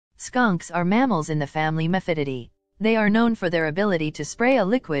Skunks are mammals in the family Mephididae. They are known for their ability to spray a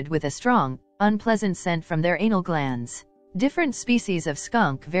liquid with a strong, unpleasant scent from their anal glands. Different species of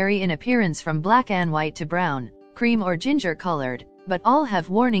skunk vary in appearance from black and white to brown, cream or ginger colored, but all have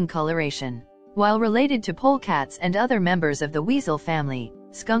warning coloration. While related to polecats and other members of the weasel family,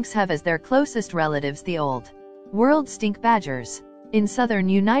 skunks have as their closest relatives the old world stink badgers. In southern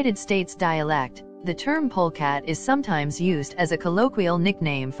United States dialect, the term polecat is sometimes used as a colloquial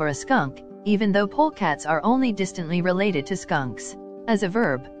nickname for a skunk, even though polecats are only distantly related to skunks. As a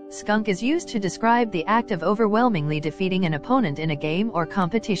verb, skunk is used to describe the act of overwhelmingly defeating an opponent in a game or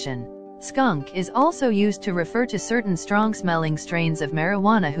competition. Skunk is also used to refer to certain strong-smelling strains of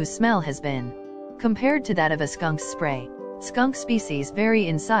marijuana whose smell has been compared to that of a skunk's spray. Skunk species vary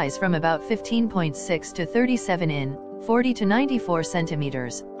in size from about 15.6 to 37 in, 40 to 94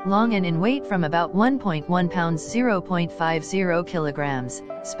 centimeters, long and in weight from about 1.1 pounds 0.50 kilograms,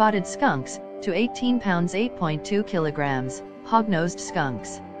 spotted skunks, to 18 pounds 8.2 kilograms, hog-nosed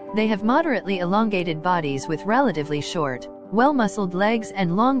skunks. They have moderately elongated bodies with relatively short, well-muscled legs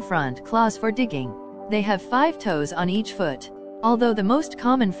and long front claws for digging. They have 5 toes on each foot. Although the most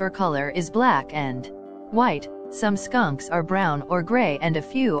common fur color is black and white, some skunks are brown or gray and a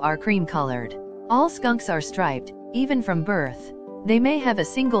few are cream-colored. All skunks are striped, even from birth. They may have a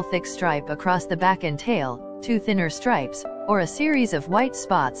single thick stripe across the back and tail, 2 thinner stripes, or a series of white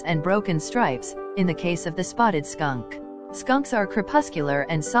spots and broken stripes, in the case of the spotted skunk. Skunks are crepuscular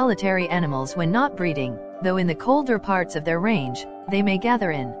and solitary animals when not breeding, though in the colder parts of their range, they may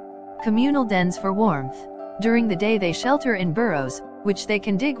gather in communal dens for warmth. During the day they shelter in burrows, which they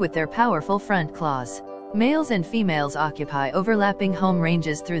can dig with their powerful front claws. Males and females occupy overlapping home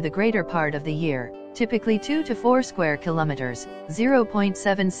ranges through the greater part of the year, typically 2 to 4 square kilometers,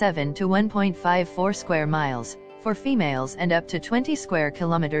 0.77 to 1.54 square miles, for females and up to 20 square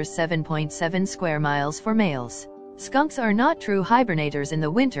kilometers 7.7 square miles for males. Skunks are not true hibernators in the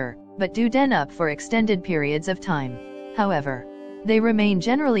winter, but do den up for extended periods of time. However, they remain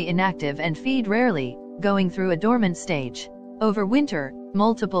generally inactive and feed rarely, going through a dormant stage. Over winter,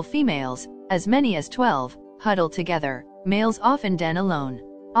 multiple females, as many as 12, huddle together. Males often den alone.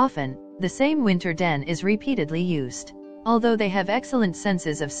 Often, the same winter den is repeatedly used. Although they have excellent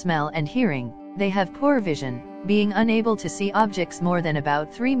senses of smell and hearing, they have poor vision, being unable to see objects more than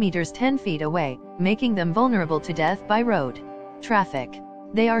about 3 meters 10 feet away, making them vulnerable to death by road traffic.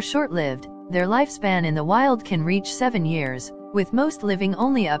 They are short-lived. Their lifespan in the wild can reach 7 years, with most living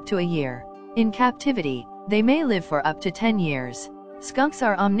only up to a year. In captivity, they may live for up to 10 years. Skunks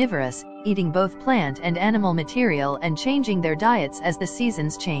are omnivorous, eating both plant and animal material and changing their diets as the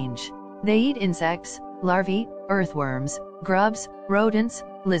seasons change. They eat insects, larvae, earthworms, grubs, rodents,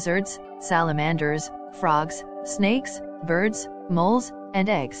 lizards, salamanders, frogs, snakes, birds, moles, and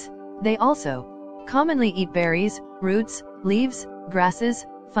eggs. They also commonly eat berries, roots, leaves, grasses,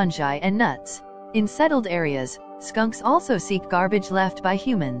 fungi and nuts. In settled areas, skunks also seek garbage left by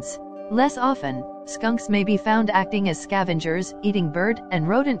humans. Less often, skunks may be found acting as scavengers, eating bird and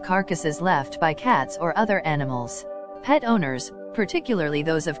rodent carcasses left by cats or other animals. Pet owners, particularly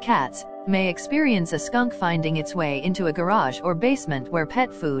those of cats, may experience a skunk finding its way into a garage or basement where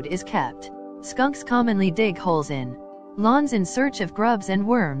pet food is kept. Skunks commonly dig holes in lawns in search of grubs and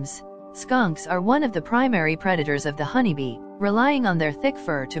worms. Skunks are one of the primary predators of the honeybee, relying on their thick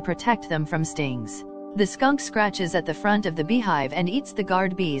fur to protect them from stings. The skunk scratches at the front of the beehive and eats the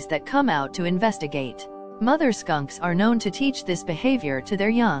guard bees that come out to investigate. Mother skunks are known to teach this behavior to their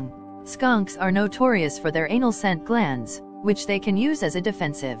young. Skunks are notorious for their anal scent glands, which they can use as a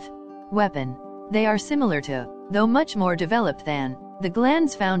defensive weapon. They are similar to, though much more developed than, the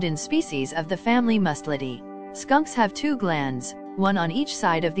glands found in species of the family Mustelidae. Skunks have 2 glands, one on each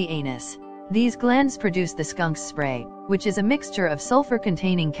side of the anus. These glands produce the skunk's spray, which is a mixture of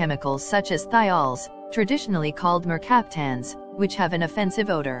sulfur-containing chemicals such as thiols, traditionally called mercaptans, which have an offensive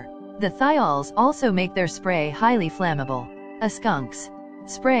odor. The thiols also make their spray highly flammable. A skunk's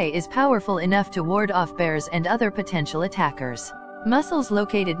spray is powerful enough to ward off bears and other potential attackers. Muscles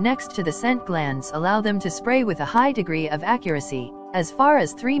located next to the scent glands allow them to spray with a high degree of accuracy, as far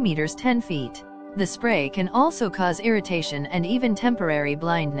as 3 meters 10 feet. The spray can also cause irritation and even temporary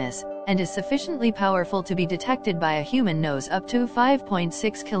blindness, and is sufficiently powerful to be detected by a human nose up to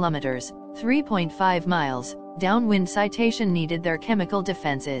 5.6 kilometers, 3.5 miles, downwind. Citation needed. Their chemical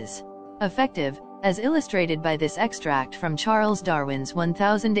defense is effective, as illustrated by this extract from Charles Darwin's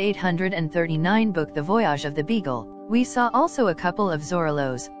 1839 book The Voyage of the Beagle. We saw also a couple of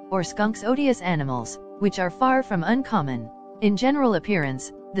zorillos, or skunks, odious animals, which are far from uncommon. In general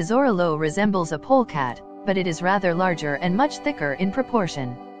appearance, the zorillo resembles a polecat, but it is rather larger and much thicker in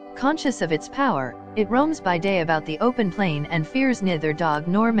proportion. Conscious of its power, it roams by day about the open plain and fears neither dog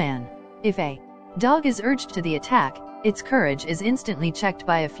nor man. If a dog is urged to the attack, its courage is instantly checked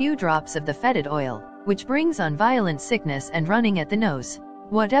by a few drops of the fetid oil, which brings on violent sickness and running at the nose.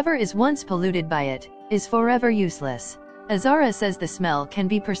 Whatever is once polluted by it, is forever useless. Azara says the smell can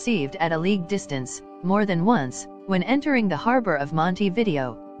be perceived at a league distance, more than once, when entering the harbor of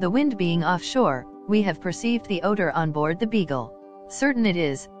Montevideo, the wind being offshore, we have perceived the odor on board the Beagle. Certain it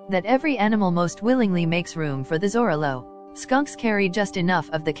is, that every animal most willingly makes room for the Zoralo. Skunks carry just enough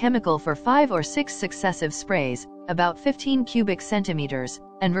of the chemical for 5 or 6 successive sprays, about 15 cubic centimeters,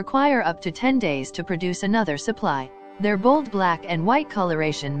 and require up to 10 days to produce another supply. Their bold black and white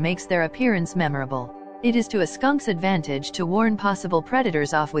coloration makes their appearance memorable. It is to a skunk's advantage to warn possible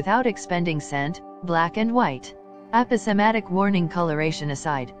predators off without expending scent, black and white. Aposematic warning coloration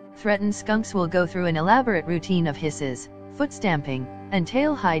aside, threatened skunks will go through an elaborate routine of hisses, foot stamping, and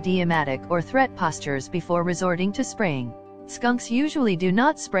tail-high idiomatic or threat postures before resorting to spraying. Skunks usually do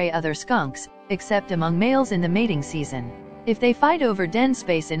not spray other skunks, except among males in the mating season. If they fight over den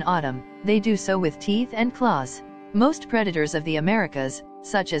space in autumn, they do so with teeth and claws. Most predators of the Americas,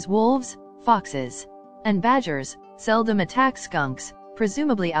 such as wolves, foxes, and badgers, seldom attack skunks,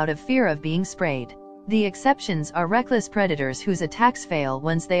 presumably out of fear of being sprayed. The exceptions are reckless predators whose attacks fail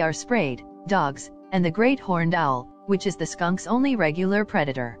once they are sprayed, dogs, and the great horned owl, which is the skunk's only regular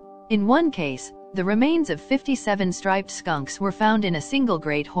predator. In one case, the remains of 57 striped skunks were found in a single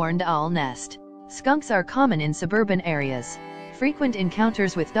great horned owl nest. Skunks are common in suburban areas. Frequent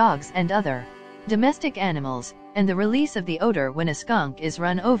encounters with dogs and other domestic animals, and the release of the odor when a skunk is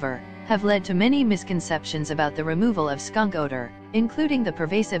run over, have led to many misconceptions about the removal of skunk odor, including the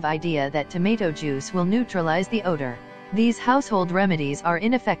pervasive idea that tomato juice will neutralize the odor. These household remedies are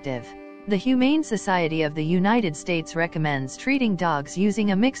ineffective. The Humane Society of the United States recommends treating dogs using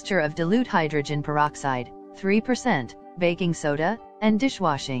a mixture of dilute hydrogen peroxide, 3%, baking soda, and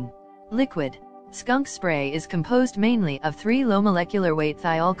dishwashing liquid. Skunk spray is composed mainly of 3 low-molecular-weight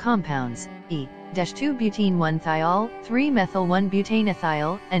thiol compounds, E-2-butene-1-thiol,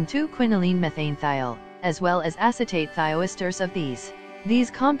 3-methyl-1-butanethiol, and 2-quinoline-methanethiol, as well as acetate thioesters of these.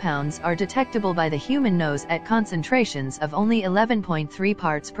 These compounds are detectable by the human nose at concentrations of only 11.3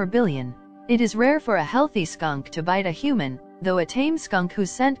 parts per billion. It is rare for a healthy skunk to bite a human, though a tame skunk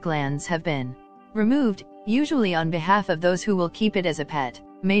whose scent glands have been removed, usually on behalf of those who will keep it as a pet,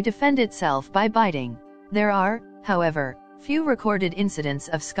 may defend itself by biting. There are, however, few recorded incidents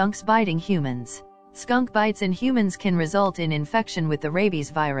of skunks biting humans. Skunk bites in humans can result in infection with the rabies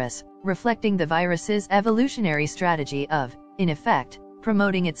virus, reflecting the virus's evolutionary strategy of, in effect,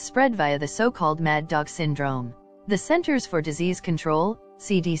 promoting its spread via the so-called mad dog syndrome. The Centers for Disease Control,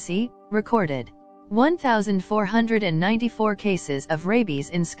 CDC, recorded 1,494 cases of rabies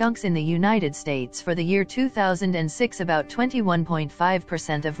in skunks in the United States for the year 2006, about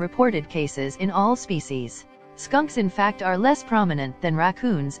 21.5% of reported cases in all species. Skunks in fact are less prominent than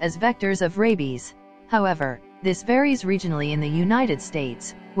raccoons as vectors of rabies. However, this varies regionally in the United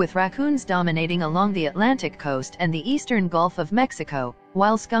States, with raccoons dominating along the Atlantic coast and the eastern Gulf of Mexico,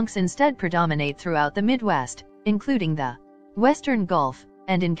 while skunks instead predominate throughout the Midwest, including the Western Gulf,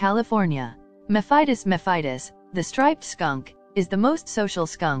 and in California. Mephitis, the striped skunk, is the most social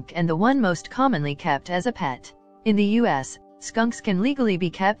skunk and the one most commonly kept as a pet. In the U.S., skunks can legally be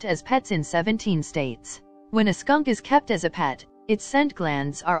kept as pets in 17 states. When a skunk is kept as a pet, its scent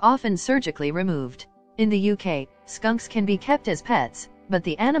glands are often surgically removed. In the UK, skunks can be kept as pets, but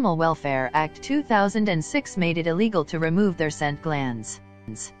the Animal Welfare Act 2006 made it illegal to remove their scent glands.